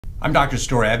I'm Dr.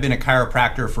 Story. I've been a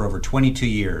chiropractor for over 22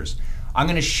 years. I'm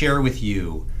going to share with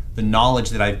you the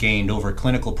knowledge that I've gained over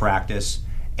clinical practice,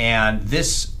 and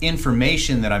this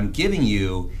information that I'm giving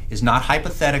you is not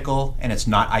hypothetical and it's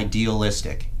not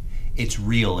idealistic. It's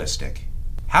realistic.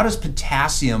 How does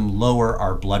potassium lower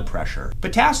our blood pressure?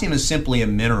 Potassium is simply a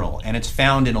mineral and it's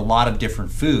found in a lot of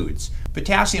different foods.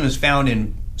 Potassium is found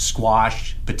in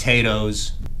squash,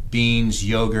 potatoes, beans,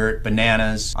 yogurt,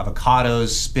 bananas, avocados,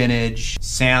 spinach,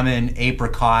 salmon,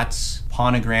 apricots,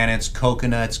 pomegranates,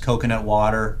 coconuts, coconut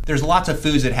water. There's lots of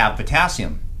foods that have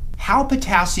potassium. How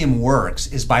potassium works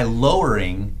is by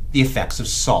lowering the effects of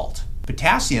salt.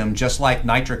 Potassium, just like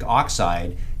nitric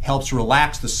oxide, helps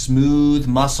relax the smooth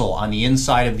muscle on the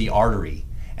inside of the artery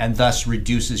and thus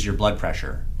reduces your blood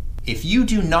pressure. If you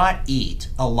do not eat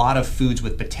a lot of foods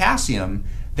with potassium,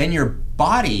 then your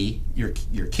body,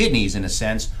 your kidneys in a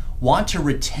sense, want to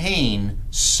retain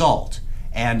salt,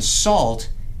 and salt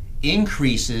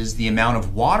increases the amount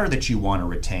of water that you want to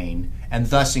retain and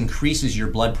thus increases your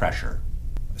blood pressure.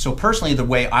 So personally, the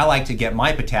way I like to get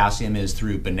my potassium is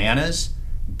through bananas,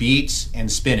 beets,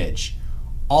 and spinach.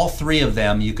 All three of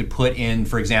them you could put in,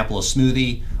 for example, a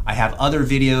smoothie. I have other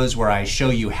videos where I show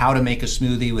you how to make a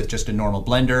smoothie with just a normal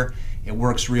blender. It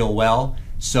works real well.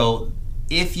 So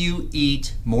if you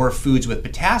eat more foods with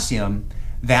potassium,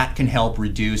 that can help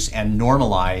reduce and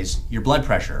normalize your blood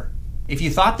pressure. If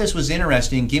you thought this was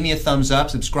interesting, give me a thumbs up,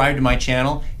 subscribe to my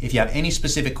channel. If you have any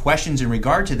specific questions in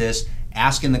regard to this,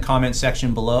 ask in the comment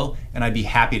section below and I'd be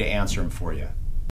happy to answer them for you.